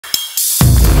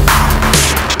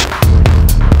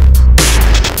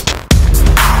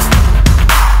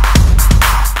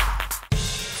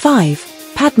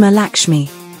5. Padma Lakshmi.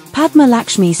 Padma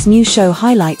Lakshmi's new show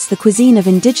highlights the cuisine of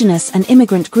indigenous and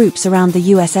immigrant groups around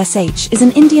the USSH. Is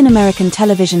an Indian-American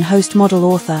television host, model,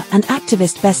 author, and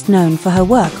activist best known for her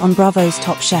work on Bravo's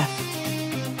Top Chef.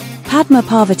 Padma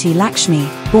Parvati Lakshmi,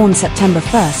 born September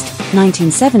 1,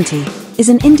 1970, is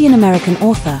an Indian-American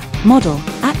author, model,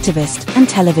 activist, and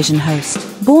television host.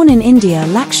 Born in India,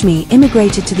 Lakshmi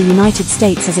immigrated to the United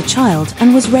States as a child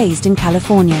and was raised in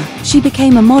California. She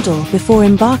became a model before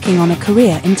embarking on a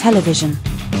career in television.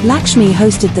 Lakshmi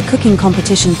hosted the cooking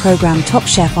competition program Top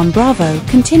Chef on Bravo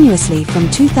continuously from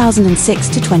 2006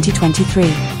 to 2023.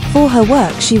 For her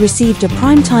work, she received a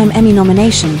Primetime Emmy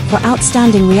nomination for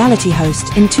Outstanding Reality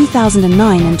Host in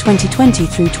 2009 and 2020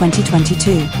 through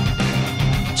 2022.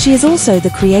 She is also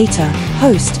the creator,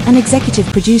 host, and executive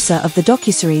producer of the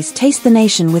docuseries Taste the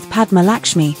Nation with Padma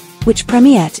Lakshmi, which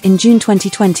premiered in June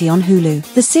 2020 on Hulu.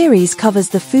 The series covers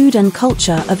the food and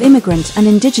culture of immigrant and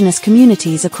indigenous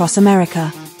communities across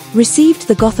America. Received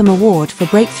the Gotham Award for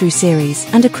Breakthrough Series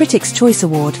and a Critics' Choice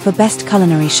Award for Best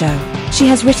Culinary Show. She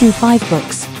has written 5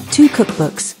 books, 2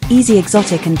 cookbooks, Easy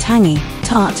Exotic and Tangy,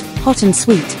 Tart, Hot and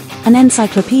Sweet, an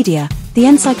encyclopedia, The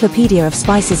Encyclopedia of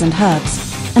Spices and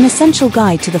Herbs, an essential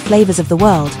guide to the flavors of the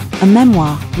world, a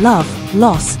memoir, Love,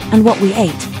 Loss, and What We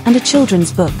Ate, and a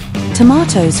children's book,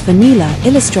 Tomatoes for Neela,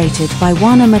 illustrated by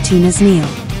Juana Martinez-Neal.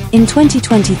 In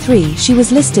 2023, she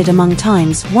was listed among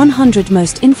Time's 100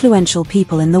 most influential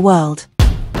people in the world.